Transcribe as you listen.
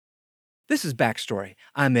This is Backstory.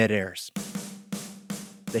 I'm Ed Ayers.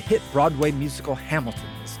 The hit Broadway musical Hamilton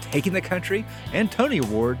is taking the country and Tony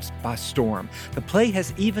Awards by storm. The play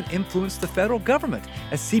has even influenced the federal government,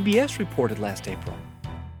 as CBS reported last April.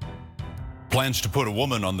 Plans to put a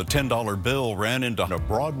woman on the $10 bill ran into a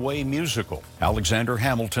Broadway musical. Alexander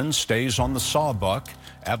Hamilton stays on the sawbuck.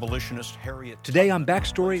 Abolitionist Harriet... Today on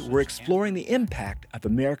Backstory, we're exploring the impact of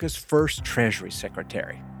America's first Treasury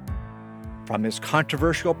Secretary. From his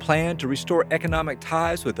controversial plan to restore economic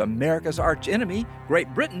ties with America's archenemy,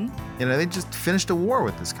 Great Britain. They just finished a war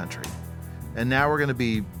with this country. And now we're going to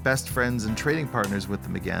be best friends and trading partners with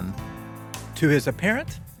them again. To his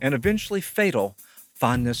apparent and eventually fatal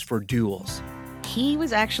fondness for duels. He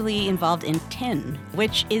was actually involved in 10,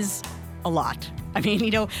 which is a lot.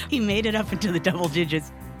 He made it up into the double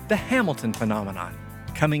digits. The Hamilton phenomenon,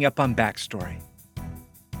 coming up on Backstory.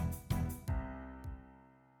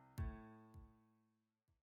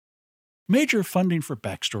 Major funding for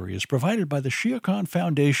Backstory is provided by the Shia Khan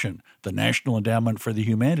Foundation, the National Endowment for the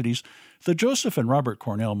Humanities, the Joseph and Robert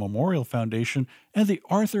Cornell Memorial Foundation, and the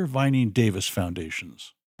Arthur Vining Davis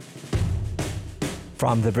Foundations.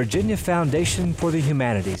 From the Virginia Foundation for the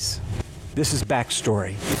Humanities, this is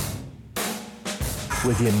Backstory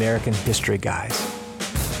with the American History Guys.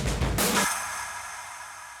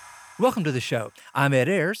 Welcome to the show. I'm Ed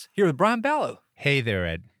Ayers, here with Brian Ballo. Hey there,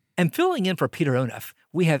 Ed. And filling in for Peter Onuf,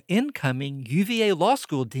 we have incoming UVA Law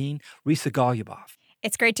School Dean Risa Goluboff.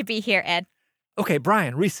 It's great to be here, Ed. Okay,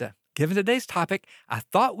 Brian, Risa, given today's topic, I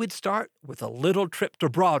thought we'd start with a little trip to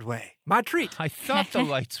Broadway. My treat. I thought the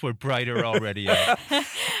lights were brighter already, Ed.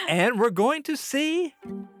 And we're going to see...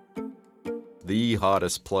 the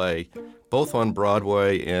hottest play, both on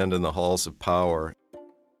Broadway and in the halls of power.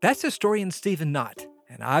 That's historian Stephen Knott,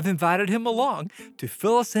 and I've invited him along to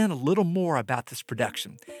fill us in a little more about this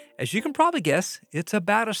production. As you can probably guess, it's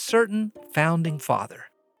about a certain founding father.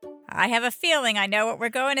 I have a feeling I know what we're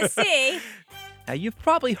going to see. Now, you've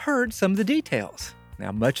probably heard some of the details.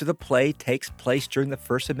 Now, much of the play takes place during the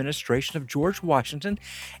first administration of George Washington,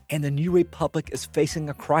 and the new republic is facing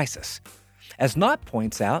a crisis. As Knott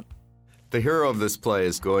points out, the hero of this play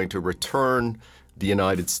is going to return the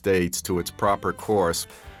United States to its proper course.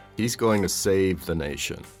 He's going to save the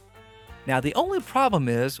nation. Now, the only problem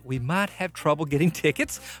is we might have trouble getting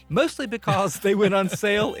tickets, mostly because they went on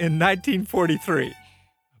sale in 1943.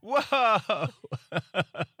 Whoa!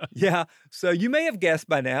 Yeah, so you may have guessed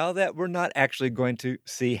by now that we're not actually going to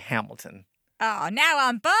see Hamilton. Oh, now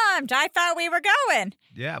I'm bummed. I thought we were going.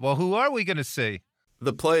 Yeah, well, who are we going to see?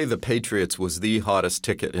 The play The Patriots was the hottest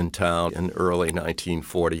ticket in town in early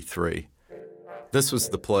 1943. This was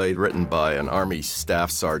the play written by an Army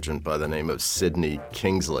staff sergeant by the name of Sidney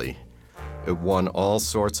Kingsley. It won all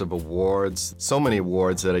sorts of awards, so many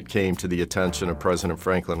awards that it came to the attention of President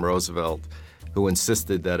Franklin Roosevelt, who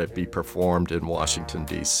insisted that it be performed in Washington,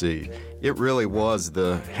 D.C. It really was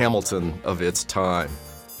the Hamilton of its time.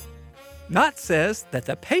 Knott says that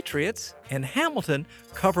The Patriots and Hamilton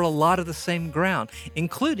cover a lot of the same ground,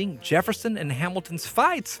 including Jefferson and Hamilton's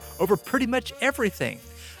fights over pretty much everything.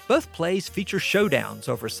 Both plays feature showdowns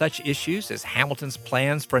over such issues as Hamilton's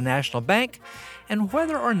plans for a national bank and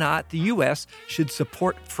whether or not the U.S. should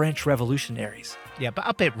support French revolutionaries. Yeah, but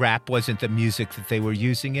I'll bet rap wasn't the music that they were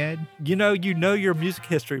using, Ed. You know your music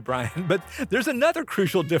history, Brian, but there's another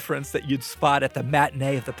crucial difference that you'd spot at the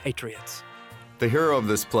matinee of The Patriots. The hero of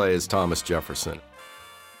this play is Thomas Jefferson.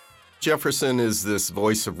 Jefferson is this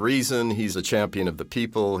voice of reason. He's a champion of the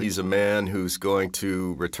people. He's a man who's going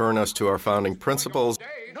to return us to our founding principles.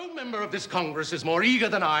 No member of this Congress is more eager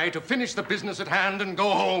than I to finish the business at hand and go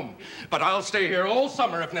home. But I'll stay here all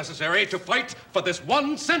summer, if necessary, to fight for this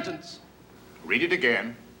one sentence. Read it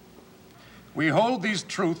again. We hold these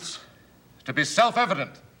truths to be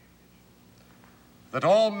self-evident, that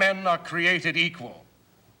all men are created equal.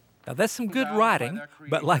 Now, that's some good writing,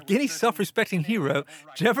 but like any self-respecting hero,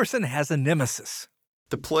 Jefferson has a nemesis.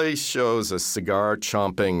 The play shows a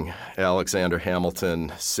cigar-chomping Alexander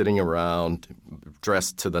Hamilton sitting around,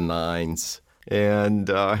 dressed to the nines. And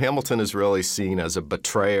Hamilton is really seen as a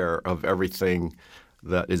betrayer of everything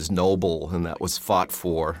that is noble and that was fought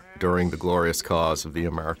for during the glorious cause of the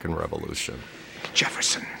American Revolution.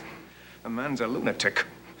 Jefferson, the man's a lunatic.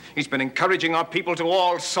 He's been encouraging our people to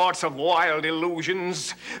all sorts of wild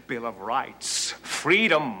illusions. Bill of Rights,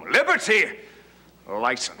 freedom, liberty,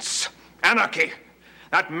 license, anarchy.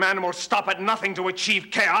 That man will stop at nothing to achieve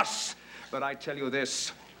chaos. But I tell you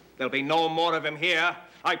this, there'll be no more of him here.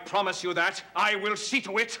 I promise you that. I will see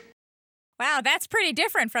to it. Wow, that's pretty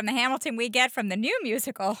different from the Hamilton we get from the new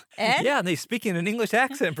musical, Ed. Yeah, and he's speaking an English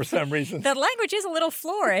accent for some reason. The language is a little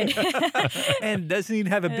florid. And doesn't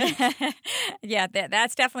even have a beat. Yeah,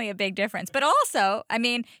 that's definitely a big difference. But also, I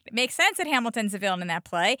mean, it makes sense that Hamilton's a villain in that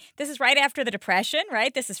play. This is right after the Depression,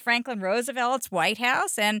 right? This is Franklin Roosevelt's White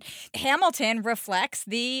House, and Hamilton reflects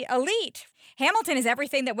the elite. Hamilton is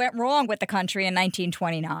everything that went wrong with the country in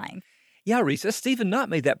 1929. Yeah, Risa, Stephen Knott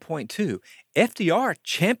made that point too. FDR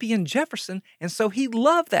championed Jefferson, and so he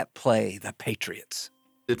loved that play, The Patriots.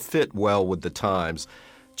 It fit well with the times.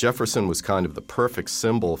 Jefferson was kind of the perfect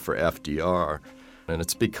symbol for FDR, and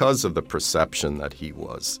it's because of the perception that he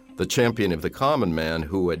was the champion of the common man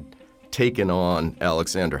who had taken on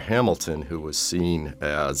Alexander Hamilton, who was seen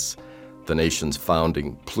as the nation's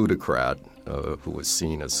founding plutocrat, who was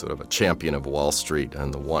seen as sort of a champion of Wall Street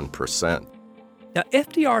and the 1%. Now,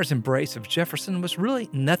 FDR's embrace of Jefferson was really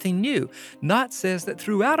nothing new. Knott says that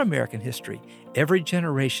throughout American history, every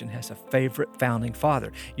generation has a favorite founding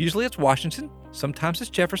father. Usually it's Washington, sometimes it's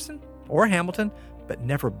Jefferson or Hamilton, but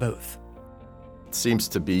never both. It seems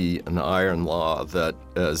to be an iron law that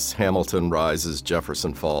as Hamilton rises,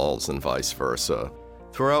 Jefferson falls, and vice versa.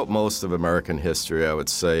 Throughout most of American history, I would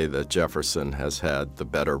say that Jefferson has had the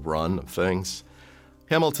better run of things.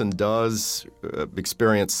 Hamilton does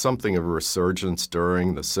experience something of a resurgence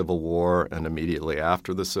during the Civil War and immediately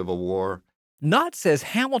after the Civil War. Knott says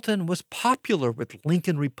Hamilton was popular with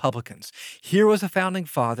Lincoln Republicans. Here was a founding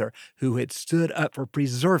father who had stood up for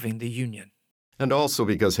preserving the Union. And also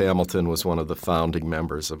because Hamilton was one of the founding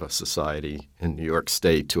members of a society in New York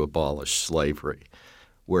State to abolish slavery,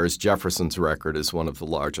 whereas Jefferson's record as one of the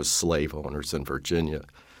largest slave owners in Virginia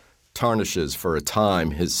tarnishes for a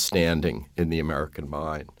time his standing in the American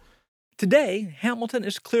mind. Today, Hamilton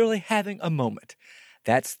is clearly having a moment.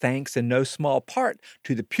 That's thanks in no small part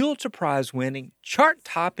to the Pulitzer Prize-winning,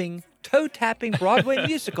 chart-topping, toe-tapping Broadway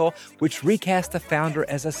musical, which recast the founder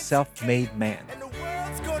as a self-made man. And the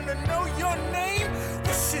world's gonna know your name.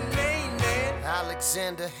 What's your name, man?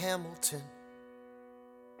 Alexander Hamilton.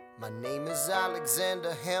 My name is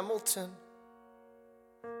Alexander Hamilton.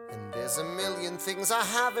 And there's a million things I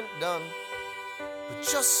haven't done. But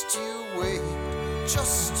just you wait,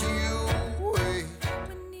 just you wait.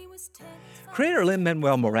 Creator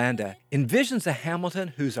Lin-Manuel Miranda envisions a Hamilton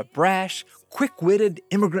who's a brash, quick-witted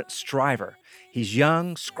immigrant striver. He's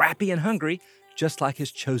young, scrappy, and hungry, just like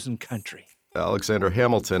his chosen country. Alexander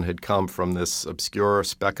Hamilton had come from this obscure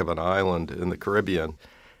speck of an island in the Caribbean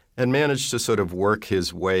and managed to sort of work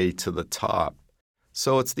his way to the top.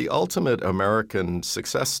 So it's the ultimate American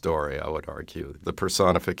success story, I would argue, the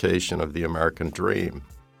personification of the American dream.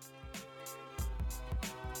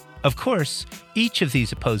 Of course, each of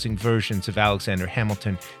these opposing versions of Alexander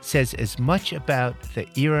Hamilton says as much about the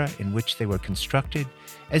era in which they were constructed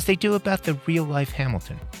as they do about the real-life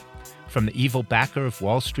Hamilton. From the evil backer of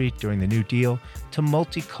Wall Street during the New Deal to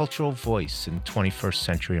multicultural voice in 21st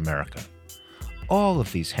century America. All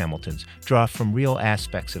of these Hamiltons draw from real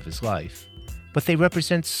aspects of his life, but they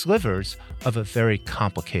represent slivers of a very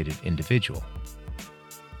complicated individual.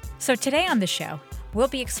 So today on the show, we'll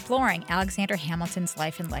be exploring Alexander Hamilton's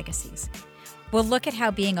life and legacies. We'll look at how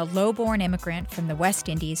being a low-born immigrant from the West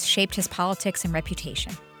Indies shaped his politics and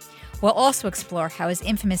reputation. We'll also explore how his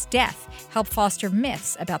infamous death helped foster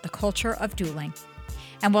myths about the culture of dueling.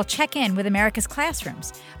 And we'll check in with America's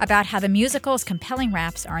classrooms about how the musical's compelling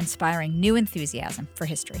raps are inspiring new enthusiasm for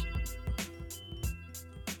history.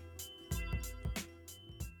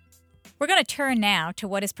 We're going to turn now to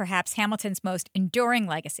what is perhaps Hamilton's most enduring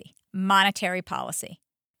legacy, monetary policy.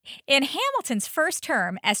 In Hamilton's first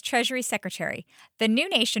term as Treasury Secretary, the new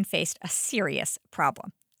nation faced a serious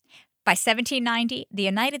problem. By 1790, the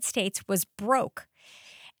United States was broke.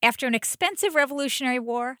 After an expensive Revolutionary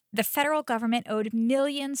War, the federal government owed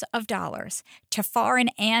millions of dollars to foreign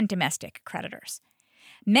and domestic creditors.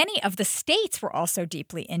 Many of the states were also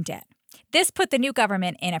deeply in debt. This put the new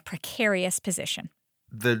government in a precarious position.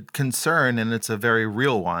 The concern, and it's a very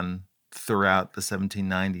real one throughout the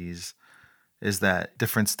 1790s, is that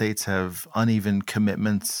different states have uneven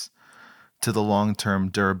commitments to the long-term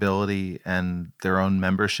durability and their own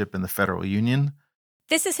membership in the federal union.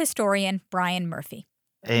 This is historian Brian Murphy.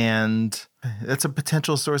 And it's a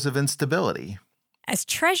potential source of instability. As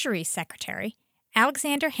Treasury Secretary,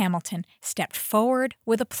 Alexander Hamilton stepped forward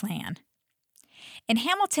with a plan. In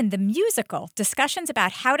Hamilton the Musical, discussions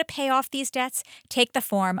about how to pay off these debts take the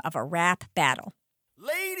form of a rap battle.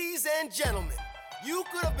 Ladies and gentlemen, you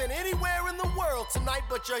could have been anywhere in the world tonight,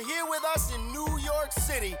 but you're here with us in New York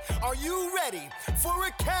City. Are you ready for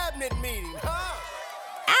a cabinet meeting, huh?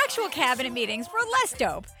 Actual cabinet meetings were less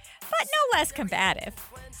dope, but no less combative.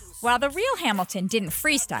 While the real Hamilton didn't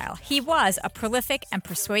freestyle, he was a prolific and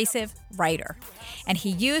persuasive writer, and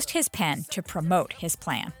he used his pen to promote his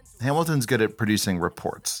plan. Hamilton's good at producing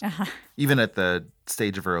reports. Even at the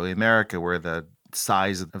stage of early America, where the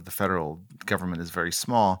size of the federal government is very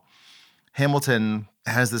small, Hamilton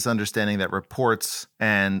has this understanding that reports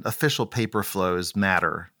and official paper flows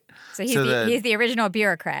matter. So he's the original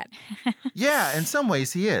bureaucrat. Yeah, in some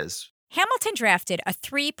ways he is. Hamilton drafted a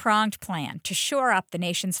three-pronged plan to shore up the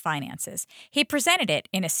nation's finances. He presented it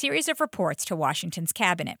in a series of reports to Washington's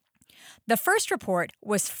cabinet. The first report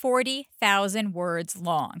was 40,000 words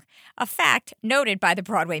long, a fact noted by the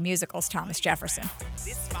Broadway musical's Thomas Jefferson.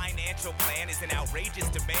 This financial plan is an outrageous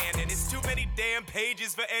demand, and it's too many damn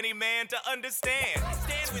pages for any man to understand.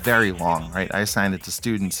 It's very long, right? I assign it to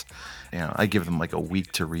students. I give them like a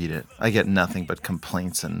week to read it. I get nothing but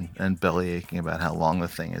complaints and belly aching about how long the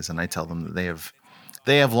thing is, and I tell them that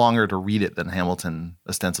they have longer to read it than Hamilton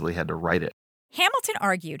ostensibly had to write it. Hamilton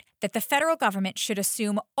argued that the federal government should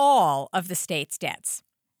assume all of the state's debts.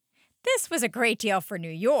 This was a great deal for New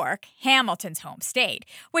York, Hamilton's home state,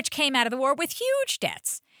 which came out of the war with huge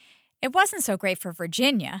debts. It wasn't so great for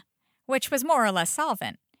Virginia, which was more or less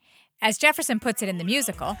solvent. As Jefferson puts it in the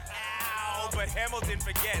musical, but Hamilton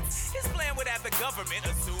forgets. His plan would have the government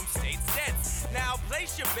assume state debts. Now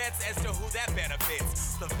place your bets as to who that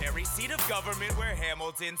benefits. The very seat of government where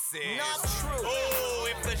Hamilton sits. Not true. Oh,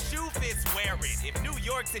 if the shoe fits, wear it. If New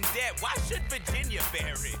York's in debt, why should Virginia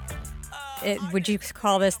bear it? Would you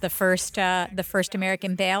call this the first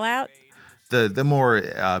American bailout? The more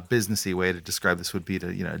businessy way to describe this would be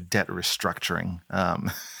to debt restructuring.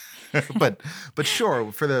 But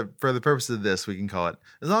sure, for the purpose of this, we can call it,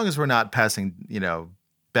 as long as we're not passing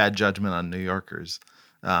bad judgment on New Yorkers.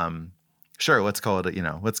 Sure, let's call it a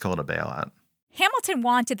bailout. Hamilton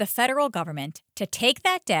wanted the federal government to take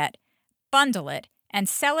that debt, bundle it, and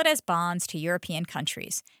sell it as bonds to European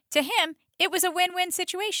countries. To him, it was a win-win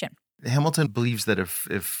situation. Hamilton believes that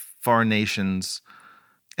if foreign nations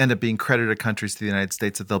end up being creditor countries to the United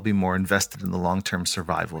States, that they'll be more invested in the long-term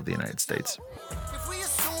survival of the United States. If we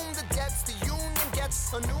assume the debts, the union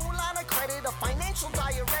gets a new line of credit, a financial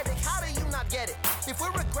diuretic. How do you not get it? If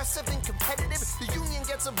we're aggressive and competitive, the union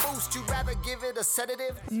gets a boost. You'd rather give it a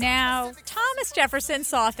sedative? Now, Thomas Jefferson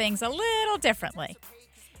saw things a little differently.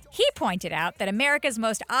 He pointed out that America's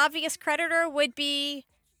most obvious creditor would be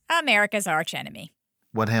America's archenemy.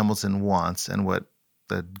 What Hamilton wants and what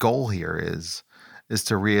the goal here is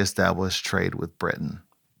to reestablish trade with Britain.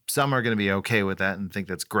 Some are going to be okay with that and think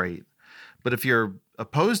that's great. But if you're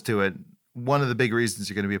opposed to it, one of the big reasons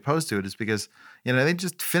you're going to be opposed to it is because, they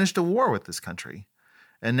just finished a war with this country.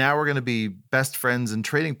 And now we're going to be best friends and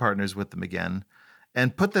trading partners with them again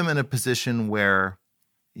and put them in a position where,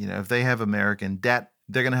 if they have American debt,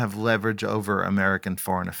 they're going to have leverage over American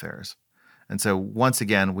foreign affairs. And so once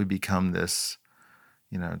again, we become this,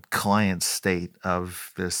 client state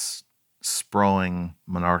of this sprawling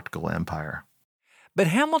monarchical empire. But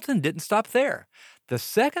Hamilton didn't stop there. The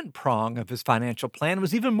second prong of his financial plan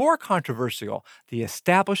was even more controversial, the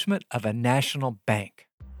establishment of a national bank.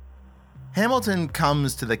 Hamilton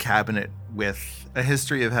comes to the cabinet with a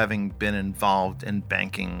history of having been involved in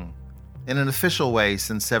banking in an official way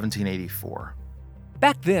since 1784.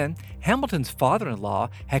 Back then, Hamilton's father-in-law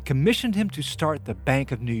had commissioned him to start the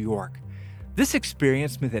Bank of New York. This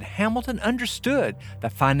experience meant that Hamilton understood the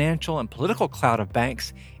financial and political clout of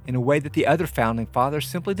banks in a way that the other founding fathers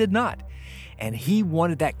simply did not. And he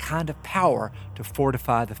wanted that kind of power to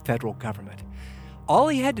fortify the federal government. All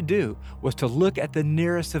he had to do was to look at the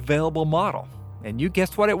nearest available model. And you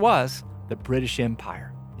guessed what it was, the British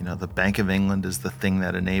Empire. The Bank of England is the thing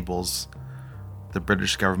that enables the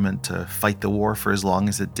British government to fight the war for as long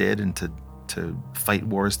as it did and to fight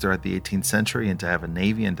wars throughout the 18th century and to have a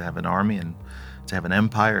navy and to have an army and to have an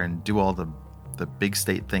empire and do all the big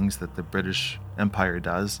state things that the British Empire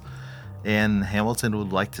does. And Hamilton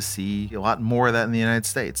would like to see a lot more of that in the United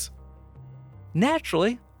States.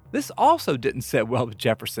 Naturally, this also didn't sit well with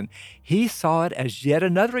Jefferson. He saw it as yet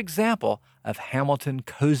another example of Hamilton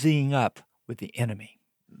cozying up with the enemy.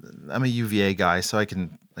 I'm a UVA guy, so I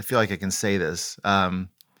feel like I can say this. I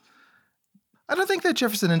don't think that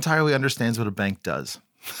Jefferson entirely understands what a bank does.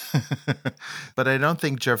 But I don't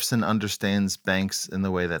think Jefferson understands banks in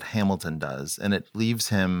the way that Hamilton does, and it leaves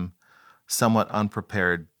him somewhat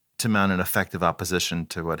unprepared to mount an effective opposition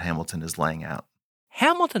to what Hamilton is laying out.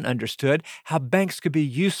 Hamilton understood how banks could be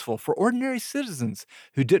useful for ordinary citizens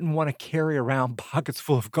who didn't want to carry around pockets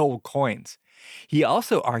full of gold coins. He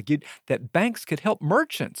also argued that banks could help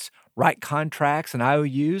merchants write contracts and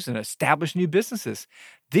IOUs and establish new businesses.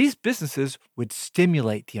 These businesses would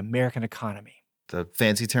stimulate the American economy. The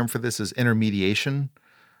fancy term for this is intermediation,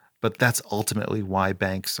 but that's ultimately why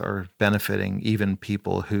banks are benefiting even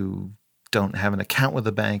people who don't have an account with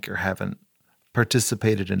a bank or haven't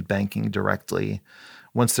participated in banking directly.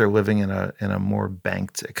 Once they're living in a more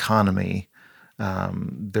banked economy,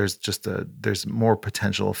 there's more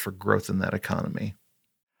potential for growth in that economy.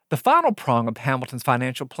 The final prong of Hamilton's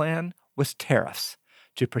financial plan was tariffs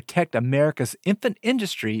to protect America's infant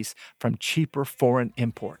industries from cheaper foreign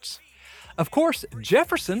imports. Of course,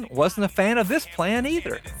 Jefferson wasn't a fan of this plan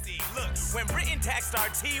either. Look, when Britain taxed our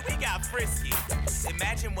tea, we got frisky.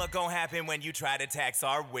 Imagine what gon' happen when you try to tax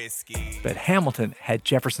our whiskey. But Hamilton had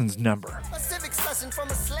Jefferson's number. A civics lesson from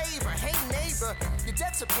a slaver. Hey neighbor, your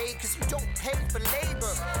debts are paid because you don't pay for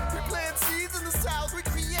labor. We plant seeds in the South, we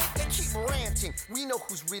create, they keep ranting. We know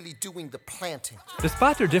who's really doing the planting.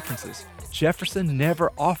 Despite their differences, Jefferson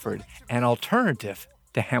never offered an alternative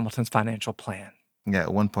to Hamilton's financial plan. Yeah,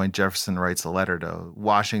 at one point, Jefferson writes a letter to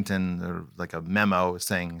Washington, or like a memo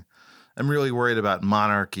saying, I'm really worried about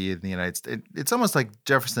monarchy in the United States. It's almost like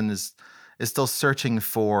Jefferson is still searching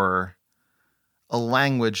for a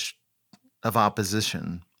language of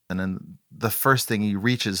opposition. And then the first thing he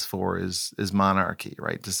reaches for is monarchy,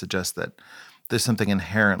 right? To suggest that there's something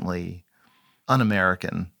inherently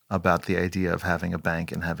un-American about the idea of having a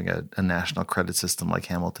bank and having a national credit system like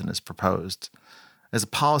Hamilton has proposed. As a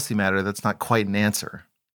policy matter, that's not quite an answer.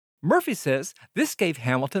 Murphy says this gave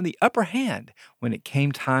Hamilton the upper hand when it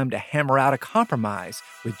came time to hammer out a compromise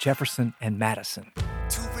with Jefferson and Madison.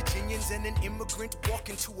 Two Virginians and an immigrant walk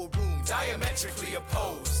into a room diametrically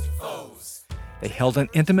opposed foes. They held an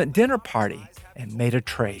intimate dinner party and made a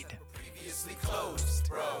trade. Previously closed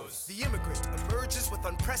bros. The immigrant emerges with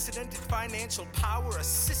unprecedented financial power, a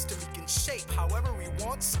system he can shape however he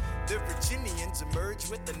wants. The Virginians emerge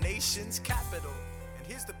with the nation's capital.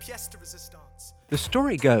 Here's the pièce de résistance. The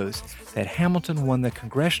story goes that Hamilton won the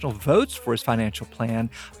congressional votes for his financial plan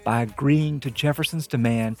by agreeing to Jefferson's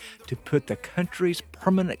demand to put the country's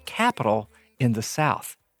permanent capital in the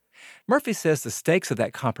South. Murphy says the stakes of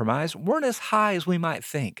that compromise weren't as high as we might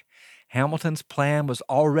think. Hamilton's plan was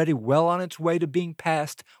already well on its way to being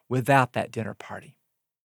passed without that dinner party.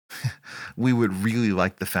 We would really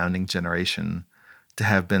like the founding generation to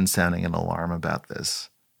have been sounding an alarm about this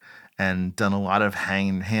and done a lot of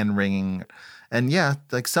hand-wringing. And yeah,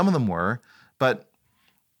 like some of them were, but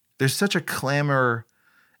there's such a clamor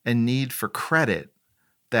and need for credit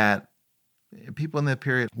that people in that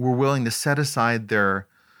period were willing to set aside their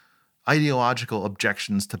ideological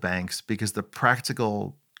objections to banks because the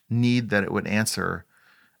practical need that it would answer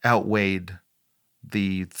outweighed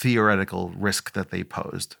the theoretical risk that they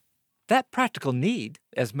posed. That practical need,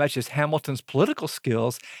 as much as Hamilton's political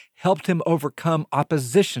skills, helped him overcome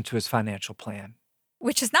opposition to his financial plan.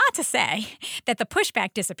 Which is not to say that the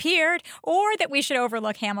pushback disappeared or that we should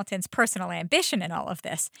overlook Hamilton's personal ambition in all of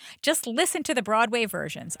this. Just listen to the Broadway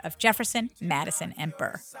versions of Jefferson, Madison, and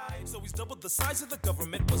Burr. So he's doubled the size of the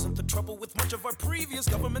government. Wasn't the trouble with much of our previous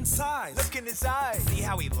government size. Look in his eyes. See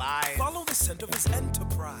how he lies. Follow the scent of his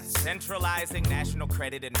enterprise. Centralizing national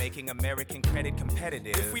credit and making American credit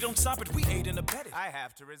competitive. If we don't stop it, we aid and abet it. I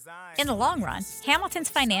have to resign. In the long run, Hamilton's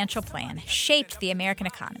financial plan shaped the American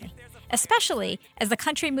economy, especially as the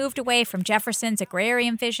country moved away from Jefferson's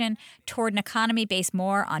agrarian vision toward an economy based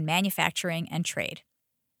more on manufacturing and trade.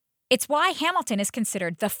 It's why Hamilton is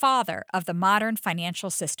considered the father of the modern financial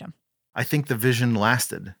system. I think the vision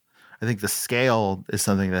lasted. I think the scale is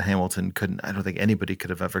something that Hamilton I don't think anybody could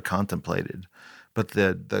have ever contemplated. But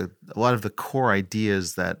a lot of the core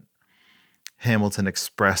ideas that Hamilton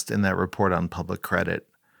expressed in that report on public credit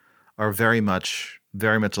are very much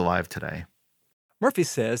alive today. Murphy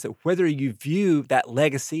says that whether you view that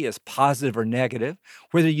legacy as positive or negative,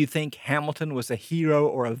 whether you think Hamilton was a hero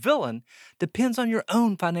or a villain, depends on your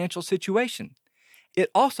own financial situation.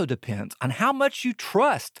 It also depends on how much you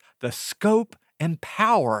trust the scope and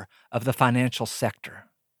power of the financial sector.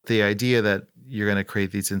 The idea that you're going to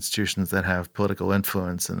create these institutions that have political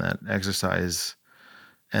influence and that exercise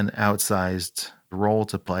an outsized role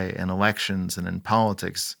to play in elections and in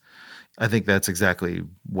politics, I think that's exactly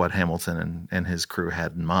what Hamilton and his crew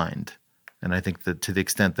had in mind. And I think that to the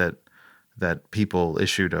extent that people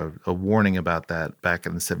issued a warning about that back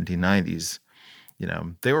in the 1790s,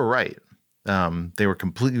 they were right. They were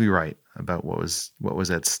completely right about what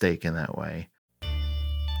was at stake in that way.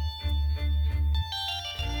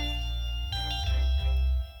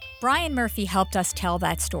 Brian Murphy helped us tell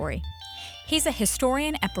that story. He's a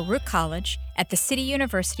historian at Baruch College at the City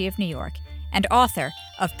University of New York and author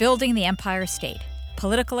of Building the Empire State,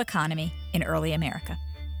 Political Economy in Early America.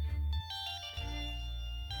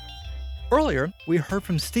 Earlier, we heard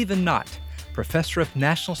from Stephen Knott, professor of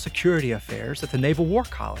national security affairs at the Naval War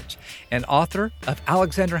College and author of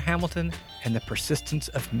Alexander Hamilton and the Persistence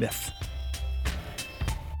of Myth.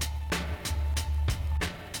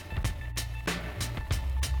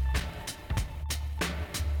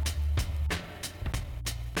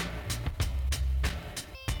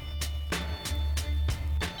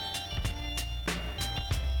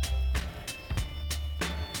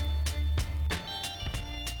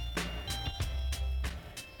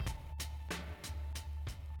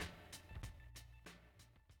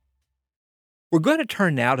 We're going to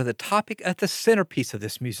turn now to the topic at the centerpiece of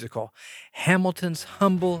this musical, Hamilton's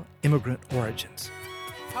humble immigrant origins.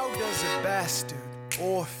 How does a bastard,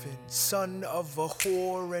 orphan, son of a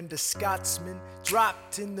whore and a Scotsman,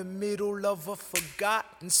 dropped in the middle of a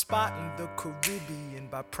forgotten spot in the Caribbean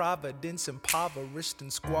by providence, impoverished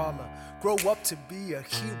and squalor, grow up to be a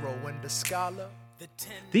hero and a scholar?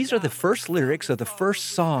 These are the first lyrics of the first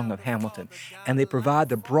song of Hamilton, and they provide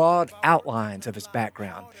the broad outlines of his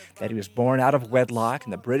background, that he was born out of wedlock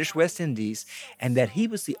in the British West Indies, and that he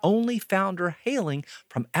was the only founder hailing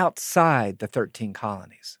from outside the 13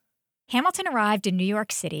 colonies. Hamilton arrived in New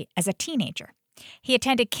York City as a teenager. He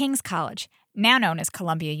attended King's College, now known as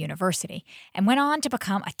Columbia University, and went on to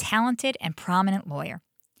become a talented and prominent lawyer.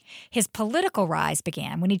 His political rise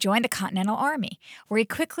began when he joined the Continental Army, where he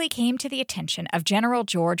quickly came to the attention of General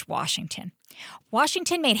George Washington.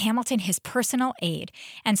 Washington made Hamilton his personal aide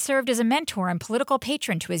and served as a mentor and political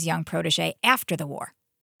patron to his young protege after the war.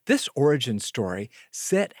 This origin story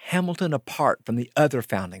set Hamilton apart from the other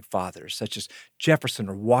founding fathers, such as Jefferson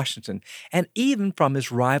or Washington, and even from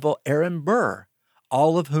his rival Aaron Burr,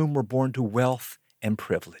 all of whom were born to wealth and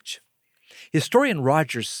privilege. Historian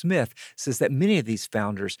Roger Smith says that many of these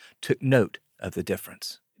founders took note of the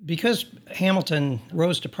difference. Because Hamilton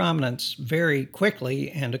rose to prominence very quickly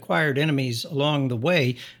and acquired enemies along the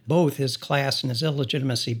way, both his class and his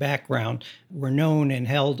illegitimacy background were known and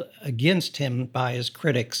held against him by his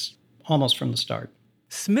critics almost from the start.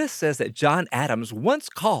 Smith says that John Adams once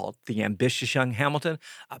called the ambitious young Hamilton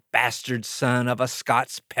a bastard son of a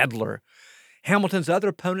Scots peddler. Hamilton's other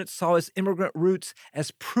opponents saw his immigrant roots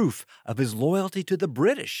as proof of his loyalty to the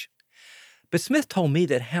British. But Smith told me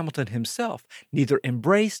that Hamilton himself neither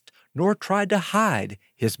embraced nor tried to hide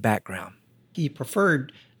his background. He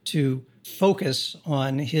preferred to focus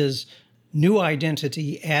on his new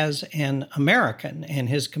identity as an American and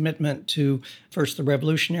his commitment to first the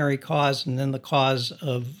revolutionary cause and then the cause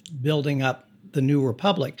of building up the new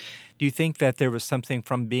republic. Do you think that there was something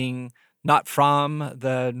from being not from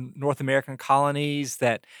the North American colonies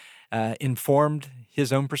that informed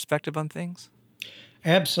his own perspective on things?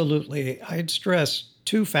 Absolutely. I'd stress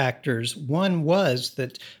two factors. One was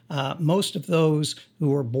that most of those who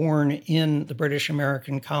were born in the British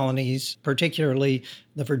American colonies, particularly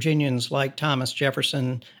the Virginians like Thomas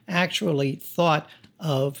Jefferson, actually thought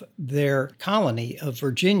of their colony of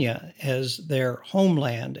Virginia as their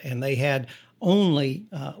homeland, and they had only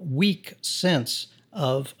weak sense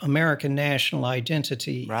of American national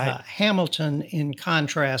identity. Right. Hamilton, in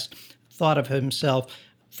contrast, thought of himself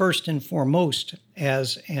first and foremost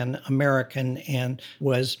as an American and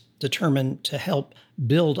was determined to help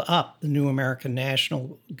build up the new American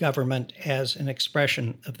national government as an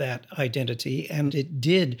expression of that identity. And it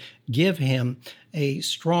did give him a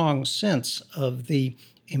strong sense of the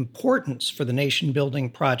importance for the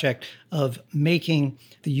nation-building project of making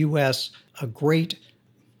the U.S. a great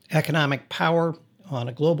economic power on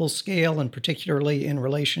a global scale, and particularly in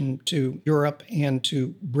relation to Europe and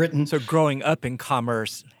to Britain. So growing up in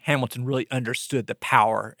commerce, Hamilton really understood the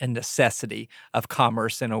power and necessity of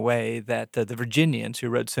commerce in a way that the Virginians, who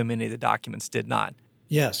wrote so many of the documents, did not.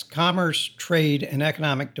 Yes, commerce, trade, and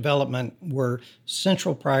economic development were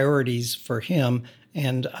central priorities for him.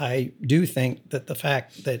 And I do think that the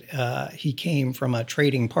fact that he came from a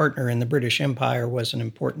trading partner in the British Empire was an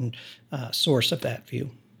important source of that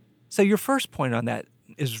view. So your first point on that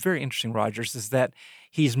is very interesting, Rogers, is that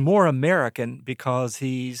he's more American because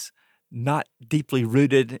he's not deeply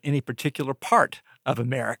rooted in any particular part of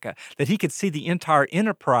America, that he could see the entire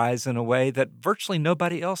enterprise in a way that virtually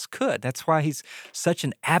nobody else could. That's why he's such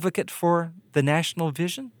an advocate for the national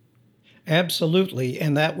vision? Absolutely,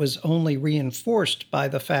 and that was only reinforced by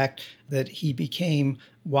the fact that he became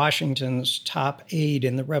Washington's top aide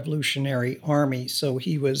in the Revolutionary Army. So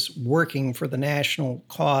he was working for the national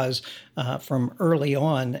cause from early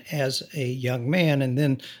on as a young man. And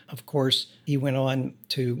then, of course, he went on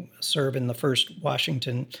to serve in the first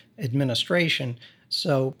Washington administration.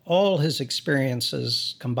 So all his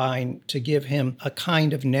experiences combined to give him a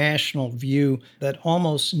kind of national view that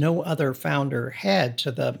almost no other founder had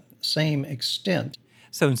to the same extent.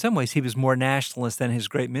 So in some ways, he was more nationalist than his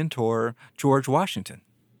great mentor, George Washington.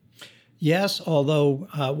 Yes, although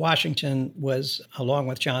Washington was, along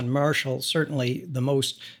with John Marshall, certainly the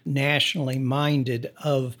most nationally minded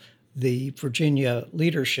of the Virginia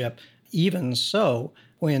leadership. Even so,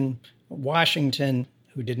 when Washington,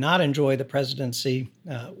 who did not enjoy the presidency,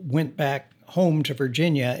 went back home to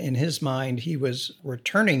Virginia, in his mind, he was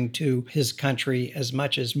returning to his country as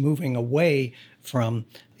much as moving away from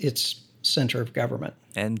its center of government.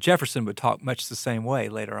 And Jefferson would talk much the same way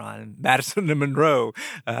later on. And Madison and Monroe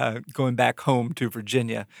going back home to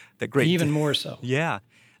Virginia. Even more so. Yeah.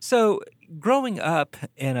 So growing up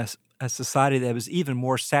in a society that was even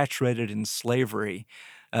more saturated in slavery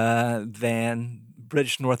than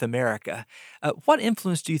British North America, what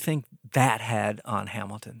influence do you think that had on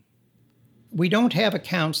Hamilton? We don't have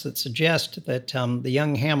accounts that suggest that the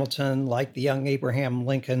young Hamilton, like the young Abraham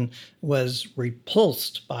Lincoln, was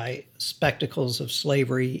repulsed by spectacles of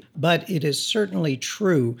slavery, but it is certainly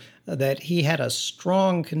true that he had a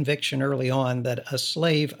strong conviction early on that a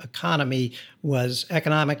slave economy was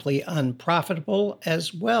economically unprofitable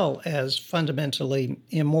as well as fundamentally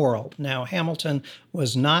immoral. Now, Hamilton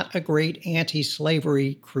was not a great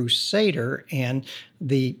anti-slavery crusader, and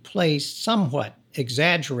the play somewhat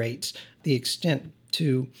exaggerates the extent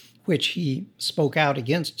to which he spoke out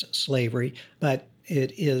against slavery, but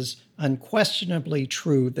it is unquestionably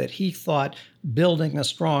true that he thought building a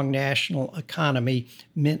strong national economy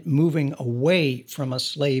meant moving away from a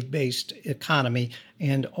slave-based economy,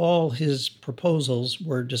 and all his proposals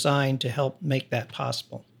were designed to help make that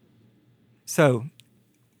possible. So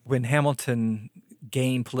when Hamilton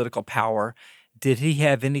gained political power, did he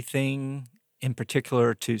have anything in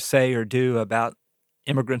particular to say or do about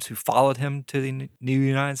immigrants who followed him to the new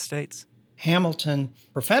United States? Hamilton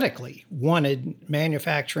prophetically wanted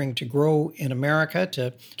manufacturing to grow in America,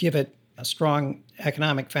 to give it a strong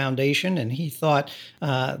economic foundation, and he thought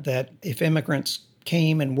that if immigrants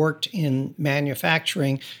came and worked in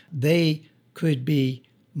manufacturing, they could be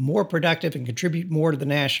more productive and contribute more to the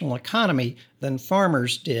national economy than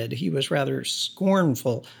farmers did. He was rather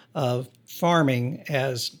scornful of farming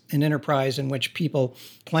as an enterprise in which people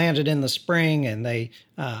planted in the spring and they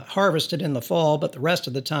harvested in the fall, but the rest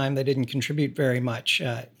of the time they didn't contribute very much.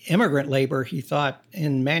 Immigrant labor, he thought,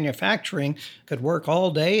 in manufacturing could work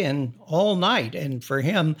all day and all night, and for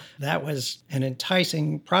him, that was an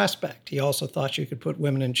enticing prospect. He also thought you could put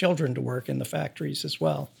women and children to work in the factories as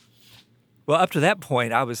well. Well, up to that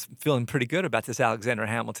point, I was feeling pretty good about this Alexander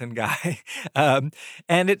Hamilton guy. And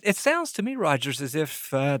it sounds to me, Rogers, as if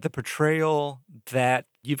the portrayal that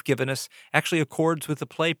you've given us actually accords with the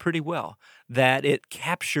play pretty well, that it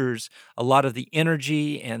captures a lot of the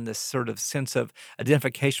energy and the sort of sense of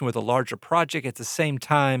identification with a larger project, at the same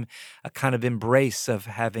time, a kind of embrace of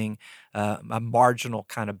having a marginal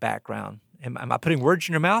kind of background. Am I putting words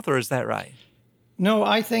in your mouth, or is that right? No,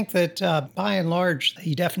 I think that by and large,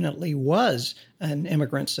 he definitely was an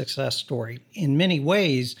immigrant success story. In many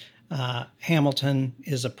ways, Hamilton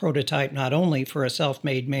is a prototype not only for a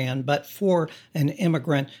self-made man, but for an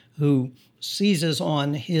immigrant who seizes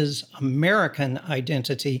on his American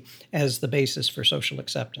identity as the basis for social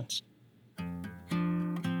acceptance.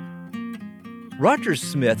 Roger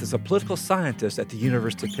Smith is a political scientist at the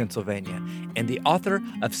University of Pennsylvania and the author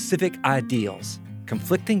of Civic Ideals: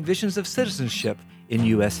 Conflicting Visions of Citizenship in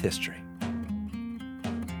U.S. History.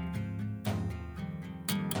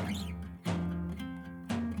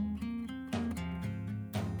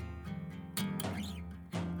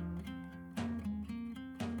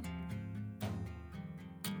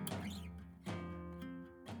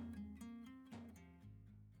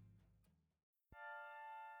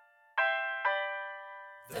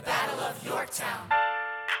 The Battle of Yorktown,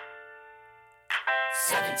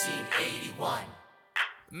 1781.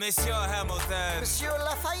 Monsieur Hamilton. Monsieur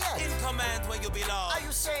Lafayette. In command where you belong. Are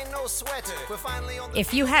you saying no sweat? We're finally on the...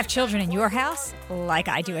 If you have children in your house, like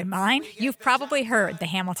I do in mine, you've probably heard the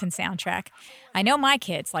Hamilton soundtrack. I know my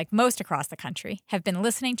kids, like most across the country, have been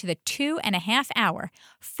listening to the 2.5-hour,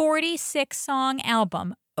 46-song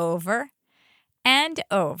album over and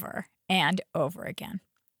over and over again.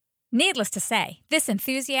 Needless to say, this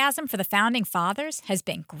enthusiasm for the Founding Fathers has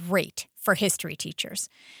been great for history teachers.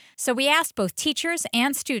 So we asked both teachers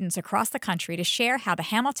and students across the country to share how the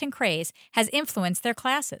Hamilton craze has influenced their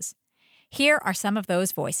classes. Here are some of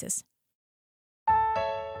those voices.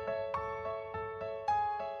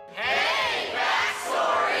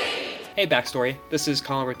 Hey, Backstory. This is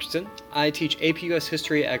Colin Richardson. I teach AP US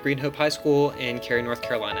History at Green Hope High School in Cary, North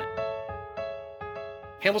Carolina.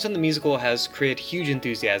 Hamilton the musical has created huge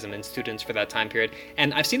enthusiasm in students for that time period,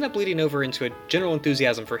 and I've seen that bleeding over into a general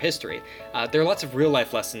enthusiasm for history. There are lots of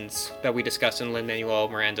real-life lessons that we discuss in Lin-Manuel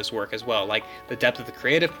Miranda's work as well, like the depth of the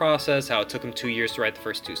creative process, how it took him 2 years to write the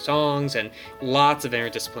first 2 songs, and lots of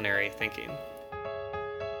interdisciplinary thinking.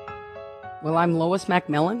 Well, I'm Lois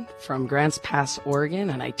Macmillan from Grants Pass,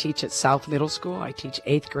 Oregon, and I teach at South Middle School. I teach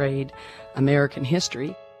 8th grade American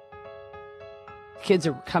history. Kids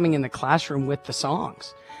are coming in the classroom with the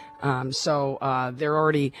songs. So they're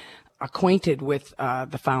already acquainted with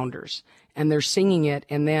the founders, and they're singing it,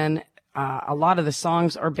 and then a lot of the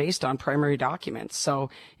songs are based on primary documents.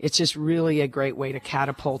 So it's just really a great way to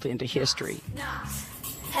catapult into history. Knox,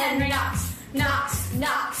 Henry Knox, Knox,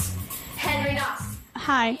 Knox, Henry Knox.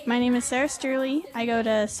 Hi, my name is Sarah Sturley. I go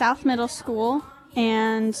to South Middle School,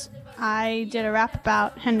 and I did a rap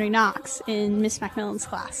about Henry Knox in Miss Macmillan's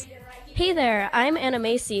class. Hey there, I'm Anna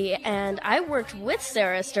Macy, and I worked with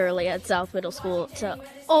Sarah Sturley at South Middle School to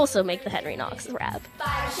also make the Henry Knox rap.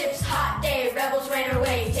 5 ships, hot day, rebels ran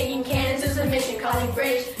away, taking cannons to submission, causing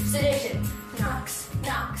British sedition. Knox,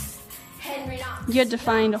 Knox, Henry Knox. You had to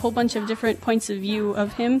find a whole bunch of different points of view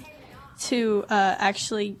of him to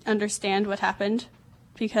actually understand what happened,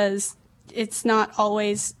 because it's not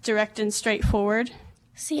always direct and straightforward.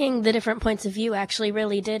 Seeing the different points of view actually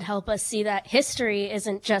really did help us see that history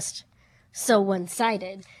isn't just so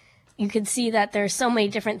one-sided. You could see that there's so many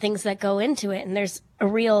different things that go into it, and there's a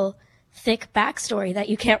real thick backstory that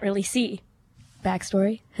you can't really see.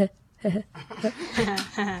 Backstory? The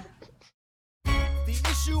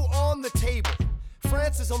issue on the table.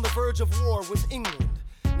 France is on the verge of war with England.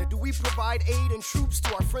 Now, do we provide aid and troops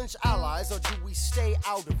to our French allies, or do we stay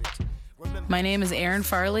out of it? My name is Erin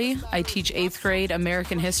Farley. I teach 8th grade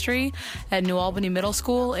American history at New Albany Middle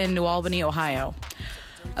School in New Albany, Ohio.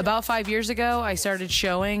 About 5 years ago, I started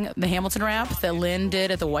showing the Hamilton rap that Lynn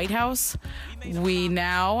did at the White House. We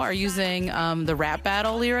now are using the rap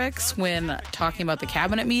battle lyrics when talking about the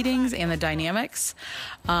cabinet meetings and the dynamics,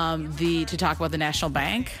 to talk about the National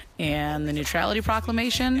Bank and the Neutrality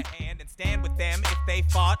Proclamation. Stand with them if they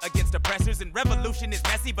fought against oppressors, and revolution is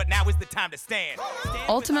messy, but now is the time to stand.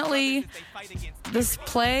 Ultimately, this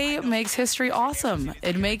play makes history awesome.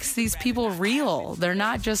 It makes these people real. They're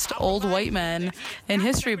not just old white men in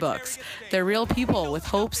history books. They're real people with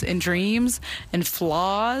hopes and dreams and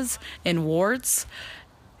flaws and warts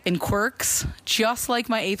and quirks, just like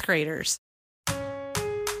my 8th graders.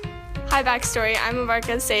 Hi, Backstory. I'm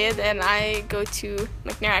Mubaraka Sayed, and I go to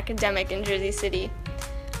McNair Academic in Jersey City.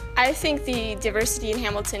 I think the diversity in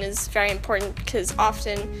Hamilton is very important because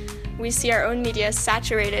often we see our own media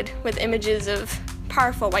saturated with images of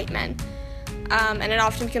powerful white men. And it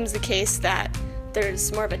often becomes the case that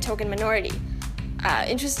there's more of a token minority.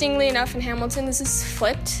 Interestingly enough, in Hamilton, this is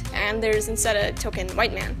flipped, and there's instead a token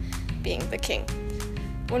white man being the king.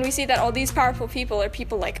 When we see that all these powerful people are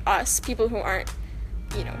people like us, people who aren't,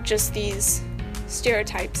 just these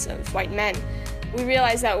stereotypes of white men, we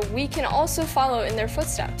realize that we can also follow in their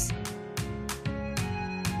footsteps.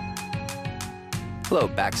 Hello,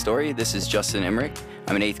 Backstory. This is Justin Emmerich.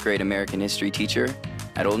 I'm an 8th grade American history teacher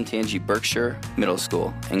at Olentangy Berkshire Middle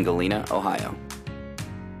School in Galena, Ohio.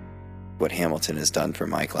 What Hamilton has done for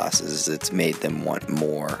my classes is it's made them want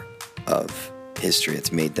more of history.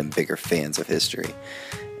 It's made them bigger fans of history.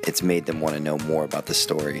 It's made them want to know more about the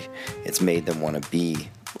story. It's made them want to be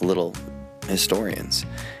little historians.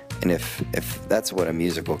 And if that's what a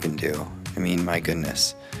musical can do, I mean, my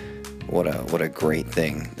goodness, what a great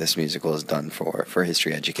thing this musical has done for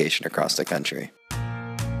history education across the country.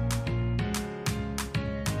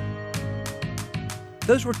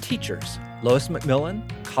 Those were teachers Lois Macmillan,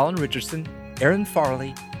 Colin Richardson, Erin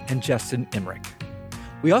Farley, and Justin Emmerich.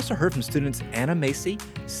 We also heard from students Anna Macy,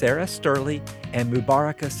 Sarah Sturley, and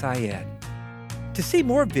Mubaraka Sayed. To see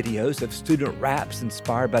more videos of student raps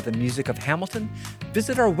inspired by the music of Hamilton,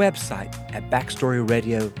 visit our website at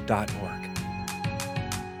backstoryradio.org.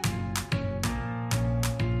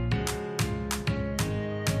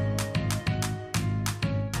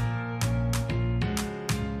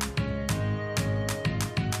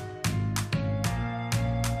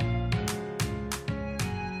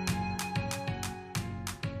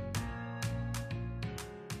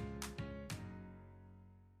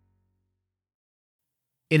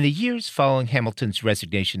 In the years following Hamilton's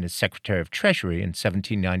resignation as Secretary of Treasury in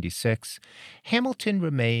 1796, Hamilton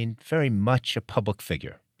remained very much a public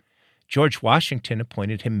figure. George Washington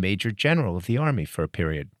appointed him Major General of the Army for a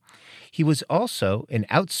period. He was also an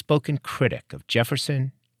outspoken critic of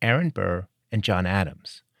Jefferson, Aaron Burr, and John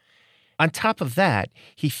Adams. On top of that,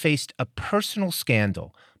 he faced a personal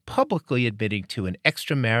scandal publicly admitting to an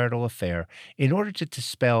extramarital affair in order to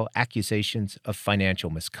dispel accusations of financial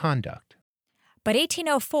misconduct. But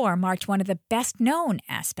 1804 marked one of the best-known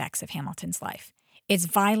aspects of Hamilton's life, its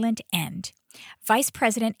violent end. Vice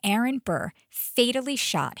President Aaron Burr fatally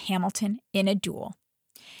shot Hamilton in a duel.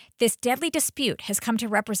 This deadly dispute has come to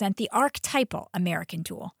represent the archetypal American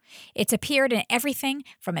duel. It's appeared in everything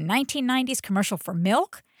from a 1990s commercial for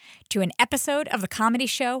milk to an episode of the comedy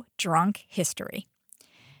show Drunk History.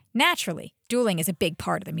 Naturally, dueling is a big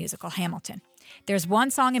part of the musical Hamilton. There's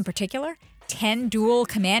one song in particular, 10 Duel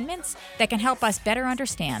Commandments, that can help us better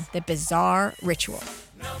understand the bizarre ritual.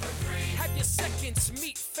 Have your seconds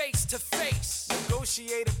meet face to face.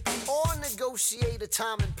 Negotiate negotiate a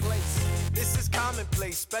time and place. This is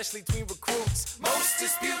commonplace, especially between recruits. Most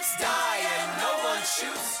disputes die and no one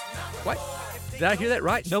shoots. What? Did I hear that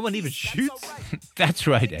right? No one even shoots? That's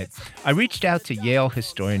right, Ed. I reached out to Yale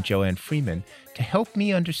historian Joanne Freeman to help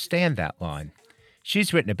me understand that line.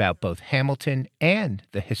 She's written about both Hamilton and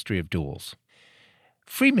the history of duels.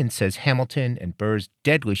 Freeman says Hamilton and Burr's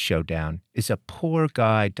deadly showdown is a poor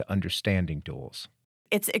guide to understanding duels.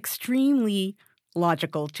 It's extremely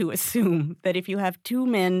logical to assume that if you have two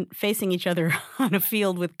men facing each other on a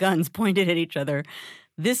field with guns pointed at each other,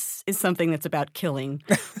 this is something that's about killing.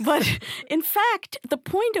 But in fact, the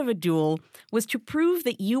point of a duel was to prove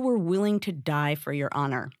that you were willing to die for your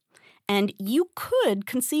honor. And you could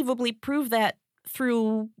conceivably prove that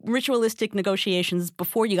through ritualistic negotiations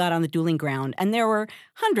before you got on the dueling ground. And there were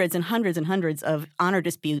hundreds and hundreds and hundreds of honor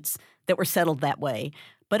disputes that were settled that way.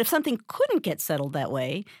 But if something couldn't get settled that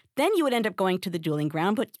way, then you would end up going to the dueling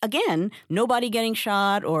ground. But again, nobody getting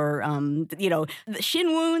shot or, the shin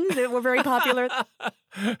wounds that were very popular.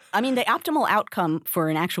 I mean, the optimal outcome for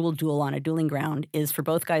an actual duel on a dueling ground is for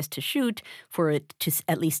both guys to shoot, for it to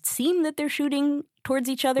at least seem that they're shooting towards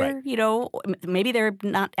each other. Right. Maybe they're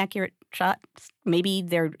not accurate shots. Maybe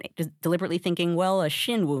they're just deliberately thinking, well, a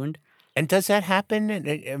shin wound. And does that happen?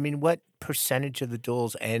 I mean, what percentage of the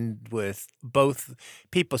duels end with both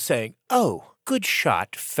people saying, "Oh, good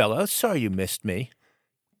shot, fellow. Sorry you missed me"?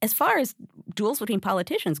 As far as duels between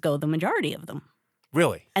politicians go, the majority of them.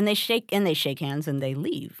 Really? And they shake hands and they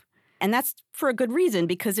leave. And that's for a good reason,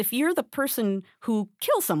 because if you're the person who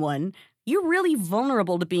kills someone, you're really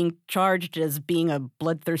vulnerable to being charged as being a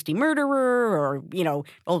bloodthirsty murderer or,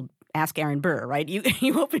 ask Aaron Burr, right?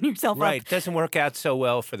 You open yourself up. Right. It doesn't work out so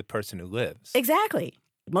well for the person who lives. Exactly.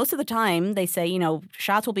 Most of the time, they say,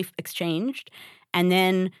 shots will be exchanged, and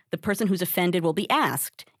then the person who's offended will be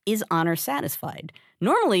asked, is honor satisfied?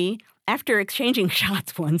 Normally, after exchanging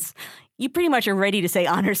shots once, you pretty much are ready to say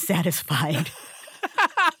honor satisfied.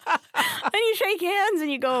 Then you shake hands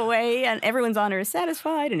and you go away, and everyone's honor is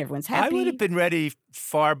satisfied and everyone's happy. I would have been ready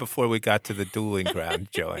far before we got to the dueling ground,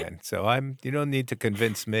 Joanne. So you don't need to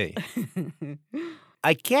convince me.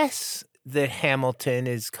 I guess that Hamilton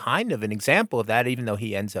is kind of an example of that, even though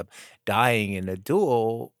he ends up dying in a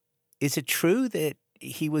duel. Is it true that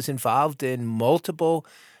he was involved in multiple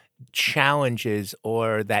challenges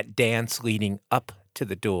or that dance leading up to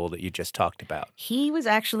the duel that you just talked about? He was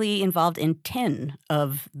actually involved in 10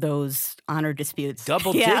 of those honor disputes.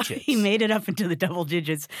 Double digits. He made it up into the double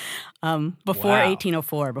digits before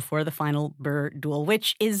 1804, before the final Burr duel,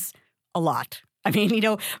 which is a lot. I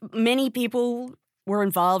mean, many people were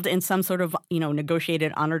involved in some sort of,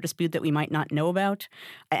 negotiated honor dispute that we might not know about.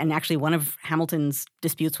 And actually, one of Hamilton's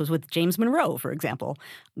disputes was with James Monroe, for example.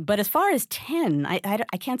 But as far as 10, I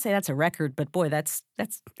can't say that's a record, but boy, that's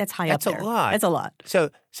high up there. That's a lot. That's a lot.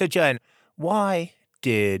 So John, why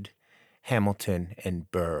did Hamilton and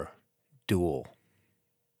Burr duel?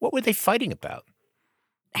 What were they fighting about?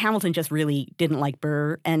 Hamilton just really didn't like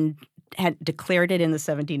Burr and had declared it in the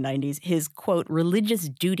 1790s his, quote, religious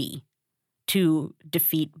duty to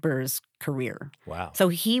defeat Burr's career. Wow. So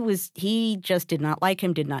he just did not like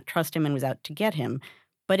him, did not trust him, and was out to get him.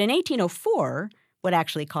 But in 1804, what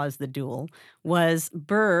actually caused the duel was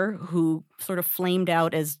Burr, who sort of flamed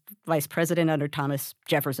out as vice president under Thomas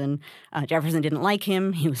Jefferson. Jefferson didn't like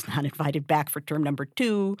him. He was not invited back for term number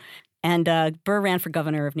 2. And Burr ran for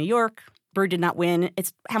governor of New York. Burr did not win.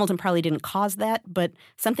 Hamilton probably didn't cause that, but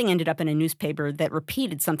something ended up in a newspaper that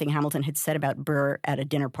repeated something Hamilton had said about Burr at a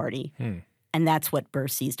dinner party. And that's what Burr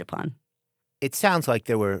seized upon. It sounds like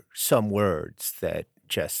there were some words that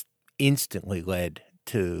just instantly led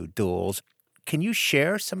to duels. Can you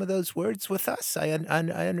share some of those words with us? I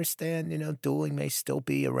understand, dueling may still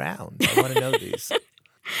be around. I want to know these.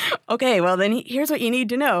 Okay, well, then here's what you need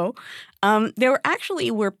to know. There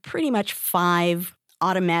were pretty much 5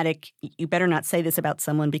 automatic, you better not say this about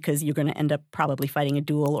someone because you're going to end up probably fighting a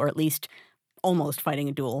duel or at least almost fighting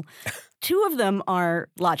a duel. Two of them are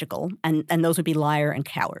logical, and those would be liar and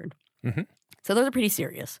coward. Mm-hmm. So those are pretty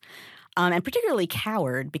serious. And particularly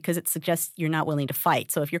coward, because it suggests you're not willing to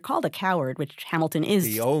fight. So if you're called a coward, which Hamilton is,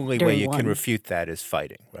 the only way you can refute that is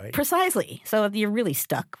fighting, right? Precisely. So you're really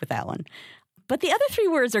stuck with that one. But the other three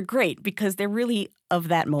words are great because they're really of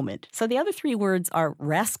that moment. So the other three words are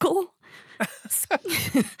rascal,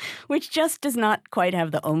 which just does not quite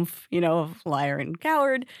have the oomph, of liar and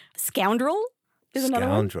coward. Scoundrel is another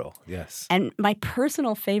one. Scoundrel, yes. And my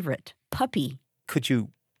personal favorite, puppy. Could you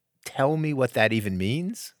tell me what that even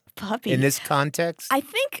means? Puppy. In this context? I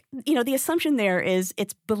think, the assumption there is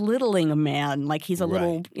it's belittling a man, like he's a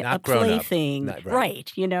little a plaything.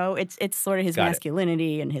 Right. It's sort of his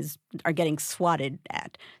masculinity and are getting swatted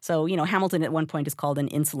at. So, Hamilton at one point is called an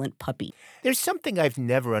insolent puppy. There's something I've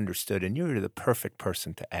never understood, and you're the perfect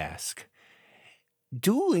person to ask.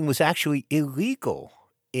 Dueling was actually illegal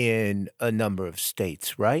in a number of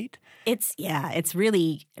states, right? It's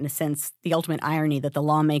really, in a sense, the ultimate irony that the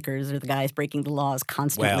lawmakers are the guys breaking the laws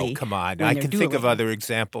constantly. Well, come on. I can think of other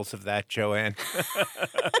examples of that, Joanne.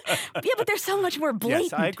 Yeah, but they're so much more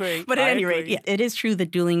blatant. Yes, I agree. But at any rate, yeah, it is true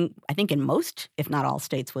that dueling, I think in most, if not all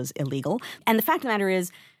states, was illegal. And the fact of the matter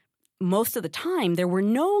is, most of the time, there were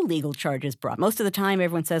no legal charges brought. Most of the time,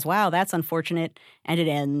 everyone says, wow, that's unfortunate, and it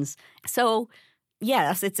ends. So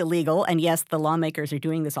yes, it's illegal, and yes, the lawmakers are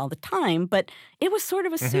doing this all the time, but it was sort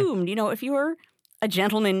of assumed, if you're a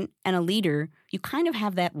gentleman and a leader, you kind of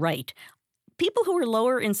have that right. People who were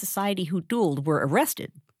lower in society who dueled were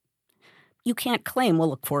arrested. You can't claim,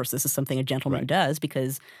 well, of course, this is something a gentleman does,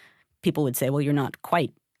 because people would say, well, you're not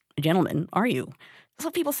quite a gentleman, are you? That's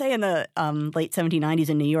what people say in the late 1790s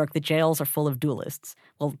in New York, the jails are full of duelists.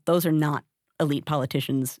 Well, those are not elite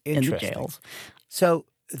politicians in the jails. So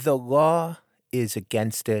the law is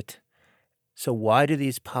against it. So why do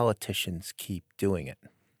these politicians keep doing it?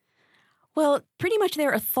 Well, pretty much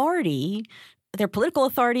their authority, their political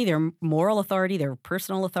authority, their moral authority, their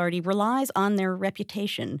personal authority relies on their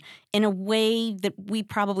reputation in a way that we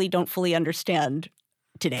probably don't fully understand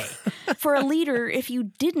today. For a leader, if you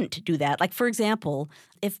didn't do that, like, for example,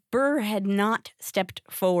 if Burr had not stepped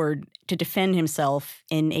forward to defend himself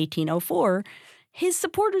in 1804, his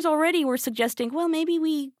supporters already were suggesting, well, maybe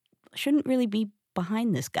we shouldn't really be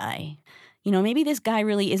behind this guy. Maybe this guy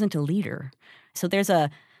really isn't a leader. So there's a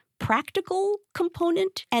practical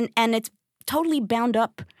component, and it's totally bound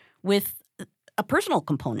up with a personal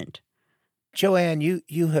component. Joanne,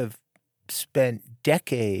 you have spent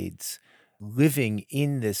decades living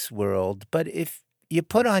in this world, but if you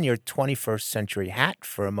put on your 21st century hat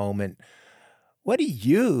for a moment, what do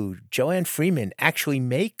you, Joanne Freeman, actually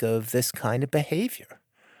make of this kind of behavior?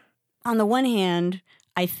 On the one hand,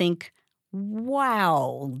 I think,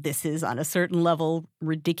 wow, this is on a certain level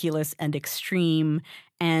ridiculous and extreme.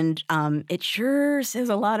 And it sure says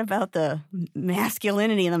a lot about the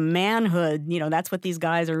masculinity and the manhood. That's what these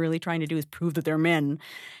guys are really trying to do, is prove that they're men.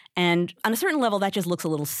 And on a certain level, that just looks a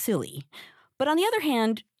little silly. But on the other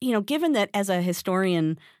hand, given that as a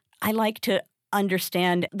historian, I like to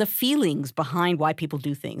understand the feelings behind why people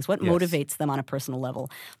do things, what motivates them on a personal level,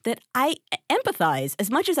 that I empathize. As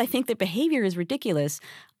much as I think that behavior is ridiculous,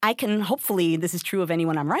 I can hopefully, this is true of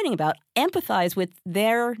anyone I'm writing about, empathize with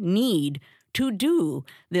their need to do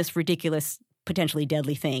this ridiculous, potentially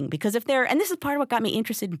deadly thing. Because if they're, and this is part of what got me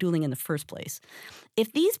interested in dueling in the first place,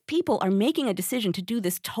 if these people are making a decision to do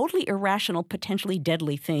this totally irrational, potentially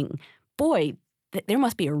deadly thing, boy, there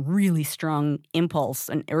must be a really strong impulse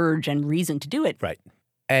and urge and reason to do it. Right.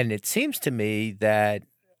 And it seems to me that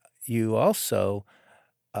you also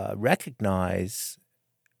recognize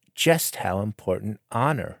just how important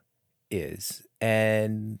honor is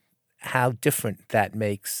and how different that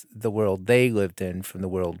makes the world they lived in from the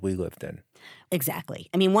world we lived in. Exactly.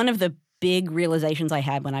 I mean, one of the big realizations I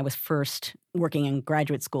had when I was first working in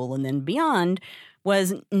graduate school and then beyond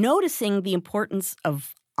was noticing the importance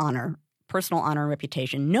of honor, personal honor and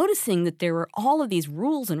reputation, noticing that there were all of these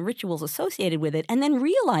rules and rituals associated with it, and then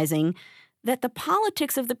realizing that the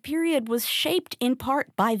politics of the period was shaped in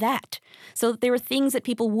part by that. So there were things that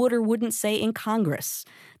people would or wouldn't say in Congress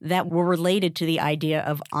that were related to the idea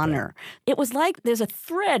of honor. It was like there's a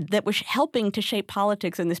thread that was helping to shape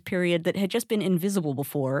politics in this period that had just been invisible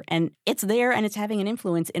before, and it's there and it's having an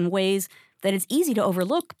influence in ways that it's easy to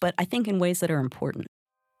overlook, but I think in ways that are important.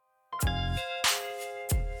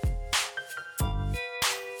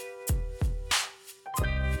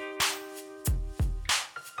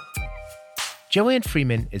 Joanne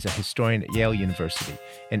Freeman is a historian at Yale University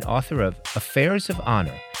and author of Affairs of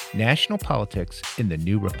Honor, National Politics in the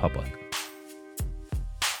New Republic.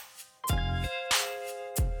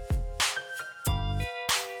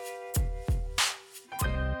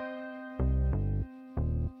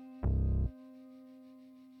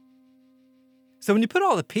 So when you put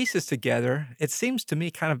all the pieces together, it seems to me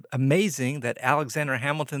kind of amazing that Alexander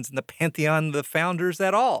Hamilton's in the pantheon of the founders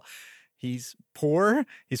at all. He's poor,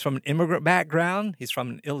 he's from an immigrant background, he's from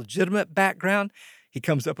an illegitimate background, he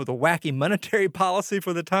comes up with a wacky monetary policy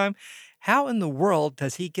for the time. How in the world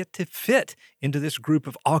does he get to fit into this group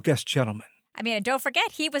of august gentlemen? I mean, and don't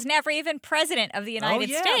forget, he was never even president of the United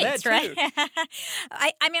States, right?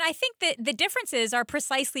 I think that the differences are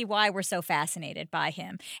precisely why we're so fascinated by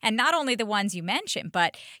him. And not only the ones you mentioned,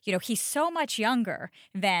 but, he's so much younger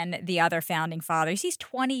than the other founding fathers. He's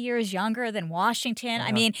 20 years younger than Washington.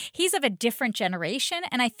 I mean, he's of a different generation.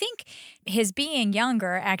 And I think his being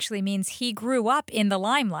younger actually means he grew up in the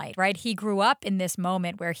limelight, right? He grew up in this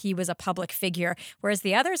moment where he was a public figure, whereas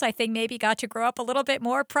the others, I think, maybe got to grow up a little bit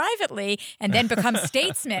more privately and then become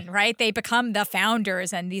statesmen, right? They become the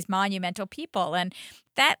founders and these monumental people. And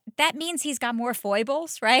that means he's got more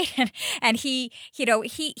foibles, right? And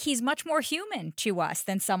he's much more human to us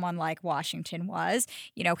than someone like Washington was.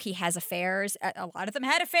 He has affairs. A lot of them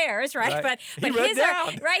had affairs, right? But his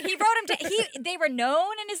are right. He wrote them. They were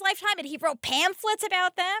known in his lifetime, and he wrote pamphlets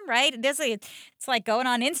about them, right? It's like going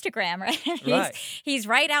on Instagram, right? He's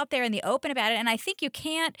right out there in the open about it, and I think you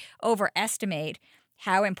can't overestimate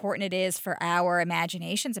how important it is for our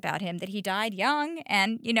imaginations about him that he died young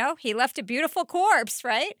and, he left a beautiful corpse,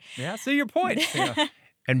 right? Yeah, see your point.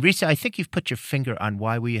 And Risa, I think you've put your finger on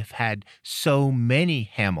why we have had so many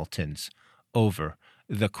Hamiltons over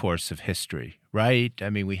the course of history, right? I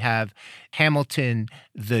mean, we have Hamilton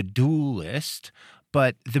the duelist,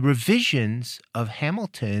 but the revisions of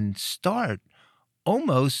Hamilton start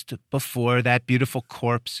almost before that beautiful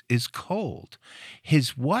corpse is cold.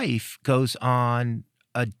 His wife goes on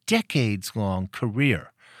a decades-long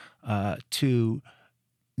career to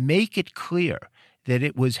make it clear that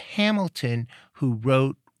it was Hamilton who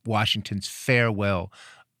wrote Washington's farewell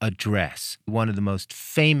address, one of the most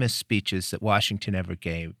famous speeches that Washington ever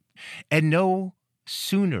gave. And no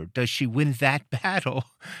sooner does she win that battle,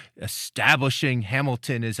 establishing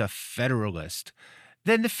Hamilton as a Federalist,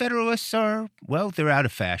 then the Federalists are, they're out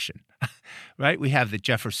of fashion, right? We have the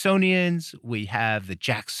Jeffersonians, we have the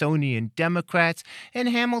Jacksonian Democrats, and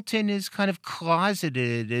Hamilton is kind of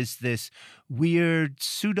closeted as this weird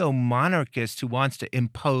pseudo-monarchist who wants to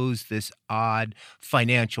impose this odd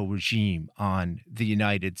financial regime on the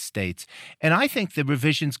United States. And I think the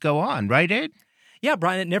revisions go on, right, Ed? Yeah,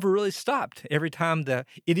 Brian, it never really stopped. Every time the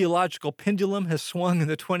ideological pendulum has swung in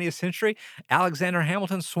the 20th century, Alexander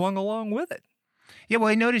Hamilton swung along with it. Yeah, well,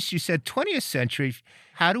 I noticed you said 20th century.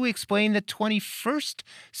 How do we explain the 21st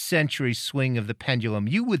century swing of the pendulum?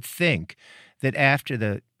 You would think that after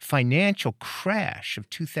the financial crash of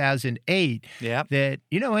 2008, that,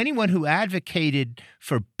 anyone who advocated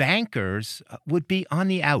for bankers would be on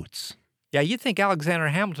the outs. Yeah, you'd think Alexander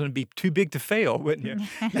Hamilton would be too big to fail, wouldn't you?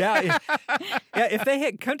 If they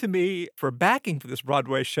had come to me for backing for this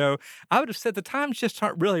Broadway show, I would have said the times just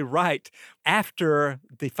aren't really right after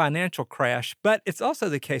the financial crash. But it's also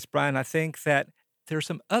the case, Brian, I think that there's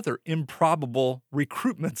some other improbable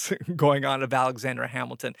recruitments going on of Alexander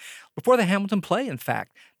Hamilton. Before the Hamilton play, in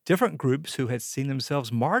fact, different groups who had seen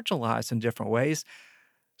themselves marginalized in different ways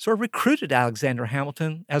sort of recruited Alexander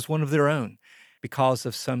Hamilton as one of their own, because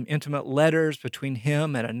of some intimate letters between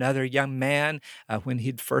him and another young man when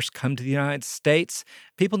he'd first come to the United States.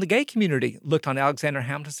 People in the gay community looked on Alexander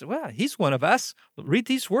Hamilton and said, well, he's one of us. Read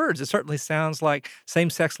these words. It certainly sounds like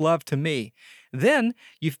same-sex love to me. Then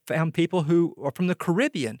you found people who are from the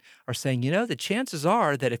Caribbean are saying, the chances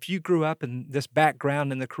are that if you grew up in this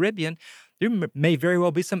background in the Caribbean, there may very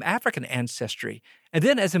well be some African ancestry. And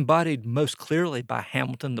then, as embodied most clearly by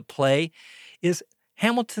Hamilton the play, is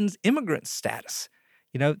Hamilton's immigrant status.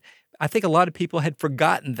 I think a lot of people had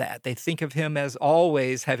forgotten that. They think of him as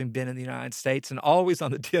always having been in the United States and always on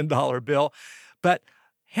the $10 bill. But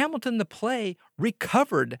Hamilton the play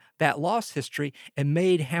recovered that lost history and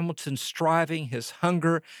made Hamilton's striving, his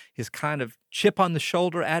hunger, his kind of chip on the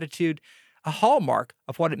shoulder attitude a hallmark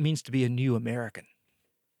of what it means to be a new American.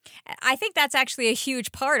 I think that's actually a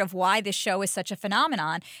huge part of why this show is such a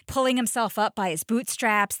phenomenon. Pulling himself up by his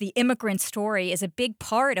bootstraps, the immigrant story is a big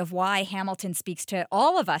part of why Hamilton speaks to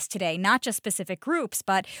all of us today, not just specific groups,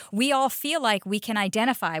 but we all feel like we can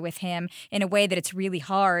identify with him in a way that it's really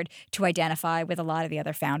hard to identify with a lot of the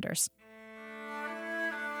other founders.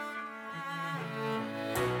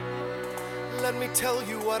 Let me tell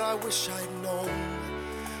you what I wish I'd known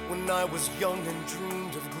when I was young and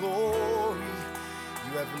dreamed of glory.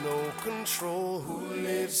 You have no control. Who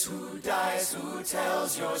lives, who dies, who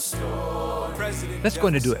tells your story? That's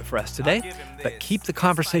going to do it for us today, but keep the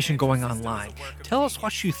conversation going online. Tell us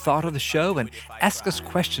what you thought of the show and ask us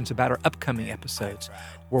questions about our upcoming episodes.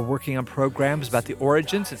 We're working on programs about the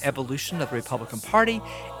origins and evolution of the Republican Party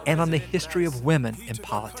and on the history of women in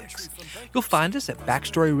politics. You'll find us at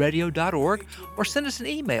backstoryradio.org or send us an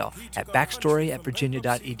email at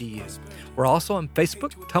backstory@virginia.edu. We're also on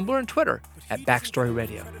Facebook, Tumblr, and Twitter at Backstory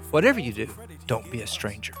Radio. Whatever you do, don't be a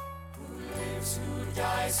stranger.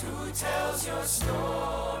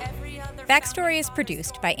 Backstory is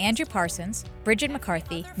produced by Andrew Parsons, Bridget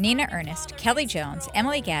McCarthy, Nina Ernest, Kelly Jones,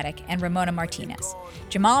 Emily Gaddick, and Ramona Martinez.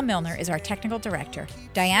 Jamal Milner is our technical director,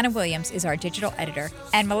 Diana Williams is our digital editor,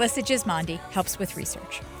 and Melissa Gismondi helps with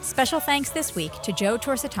research. Special thanks this week to Joe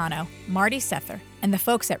Torsitano, Marty Sether, and the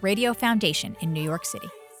folks at Radio Foundation in New York City.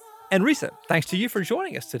 And Risa, thanks to you for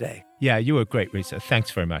joining us today. Yeah, you were great, Risa. Thanks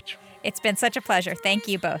very much. It's been such a pleasure. Thank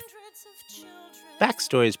you both.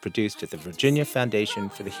 Backstory is produced at the Virginia Foundation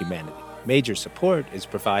for the Humanities. Major support is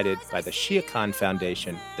provided by the Shia Khan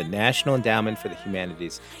Foundation, the National Endowment for the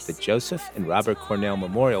Humanities, the Joseph and Robert Cornell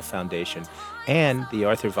Memorial Foundation, and the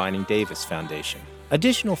Arthur Vining Davis Foundation.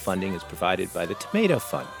 Additional funding is provided by the Tomato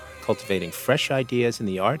Fund, cultivating fresh ideas in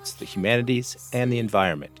the arts, the humanities, and the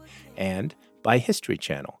environment, and by History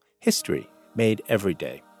Channel, history made every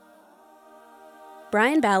day.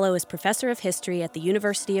 Brian Ballow is professor of history at the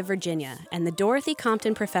University of Virginia and the Dorothy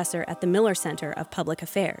Compton Professor at the Miller Center of Public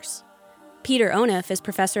Affairs. Peter Onuf is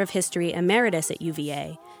professor of history emeritus at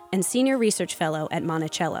UVA and senior research fellow at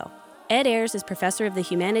Monticello. Ed Ayers is professor of the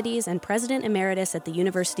humanities and president emeritus at the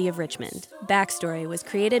University of Richmond. Backstory was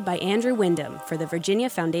created by Andrew Wyndham for the Virginia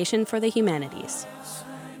Foundation for the Humanities.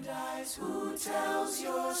 Who tells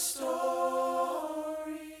your story?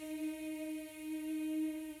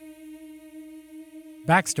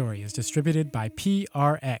 Backstory is distributed by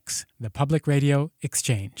PRX, the Public Radio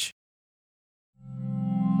Exchange.